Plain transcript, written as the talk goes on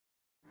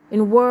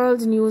In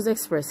World News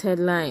Express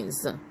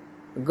headlines,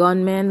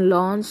 gunmen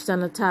launched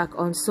an attack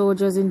on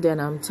soldiers in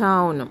Denham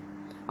town.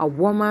 A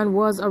woman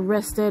was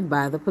arrested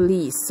by the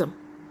police.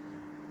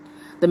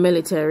 The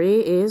military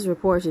is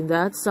reporting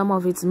that some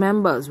of its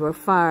members were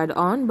fired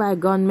on by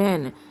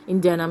gunmen in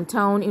Denham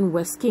town in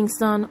West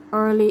Kingston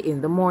early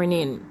in the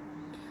morning.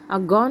 A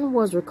gun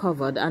was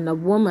recovered and a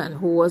woman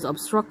who was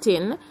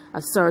obstructing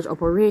a search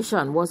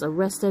operation was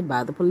arrested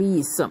by the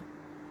police.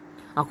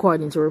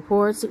 According to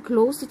reports,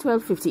 close to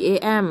 12:50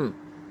 a.m.,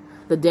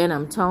 the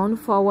Denham Town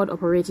Forward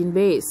Operating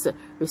Base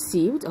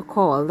received a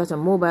call that a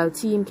mobile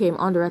team came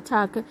under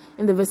attack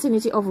in the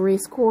vicinity of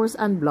Racecourse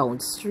and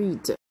Blount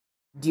Street.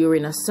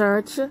 During a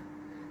search,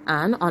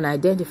 an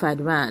unidentified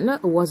man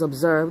was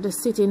observed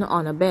sitting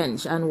on a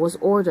bench and was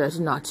ordered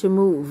not to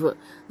move.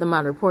 The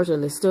man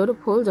reportedly stood,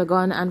 pulled a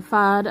gun and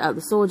fired at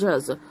the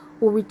soldiers,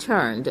 who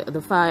returned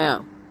the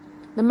fire.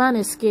 The man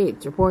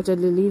escaped,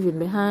 reportedly leaving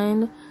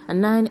behind a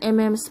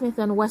 9mm Smith &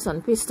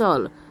 Wesson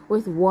pistol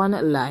with one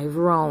live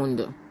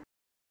round.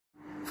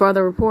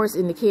 Further reports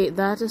indicate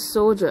that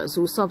soldiers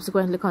who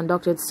subsequently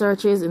conducted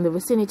searches in the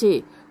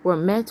vicinity were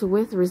met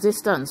with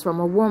resistance from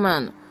a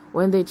woman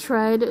when they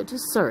tried to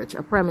search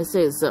a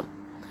premises.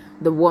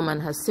 The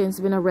woman has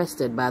since been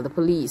arrested by the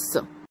police.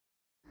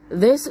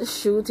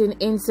 This shooting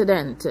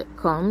incident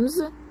comes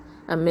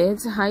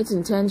amidst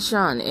heightened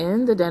tension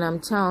in the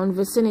Denham town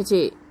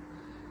vicinity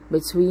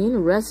between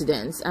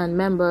residents and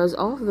members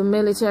of the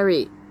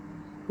military,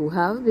 who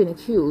have been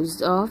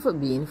accused of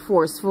being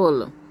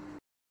forceful.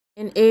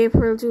 In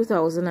April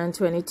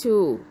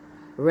 2022,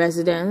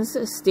 residents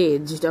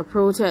staged a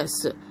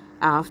protest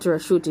after a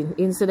shooting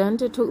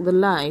incident took the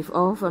life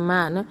of a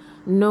man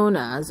known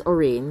as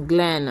Orain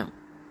Glenn.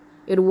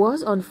 It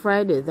was on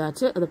Friday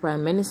that the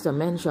Prime Minister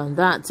mentioned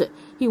that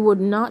he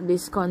would not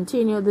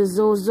discontinue the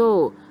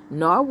Zozo,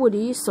 nor would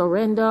he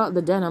surrender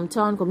the Denham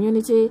town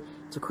community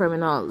to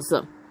criminals.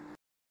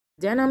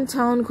 Denham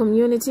town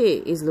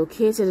community is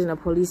located in a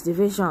police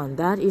division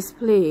that is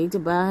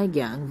plagued by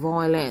gang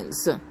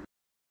violence.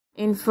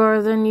 In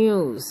further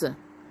news,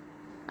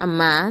 a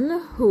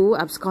man who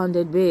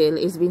absconded bail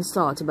is being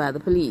sought by the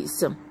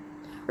police.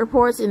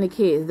 Reports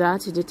indicate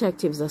that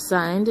detectives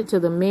assigned to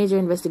the Major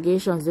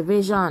Investigations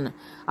Division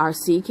are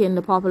seeking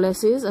the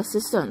populace's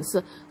assistance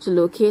to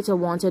locate a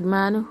wanted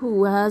man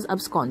who has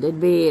absconded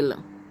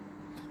bail.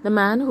 The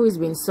man who is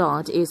being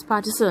sought is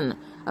Patterson,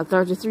 a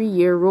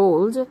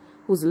 33-year-old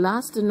whose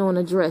last known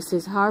address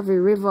is Harvey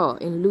River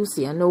in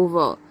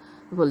Lucianova.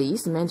 The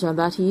police mentioned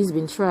that he's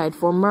been tried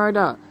for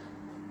murder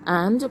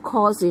and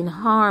causing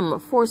harm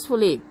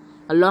forcefully,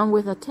 along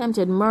with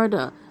attempted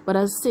murder, but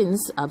has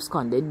since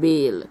absconded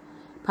bail.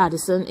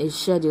 Patterson is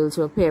scheduled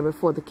to appear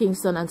before the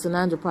Kingston and St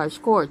Andrew Parish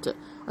Court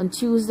on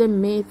Tuesday,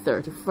 May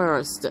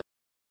 31st.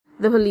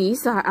 The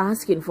police are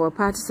asking for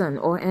Patterson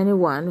or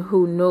anyone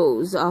who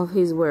knows of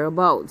his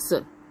whereabouts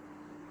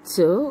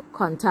to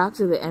contact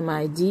the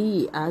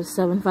MID at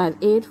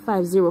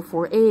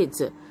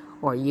 758-5048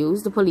 or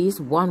use the police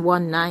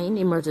 119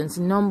 emergency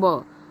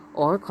number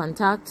or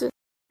contact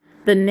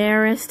the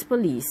nearest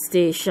police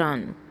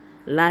station.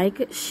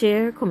 Like,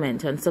 share,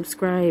 comment and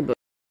subscribe.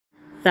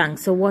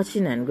 Thanks for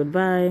watching and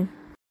goodbye.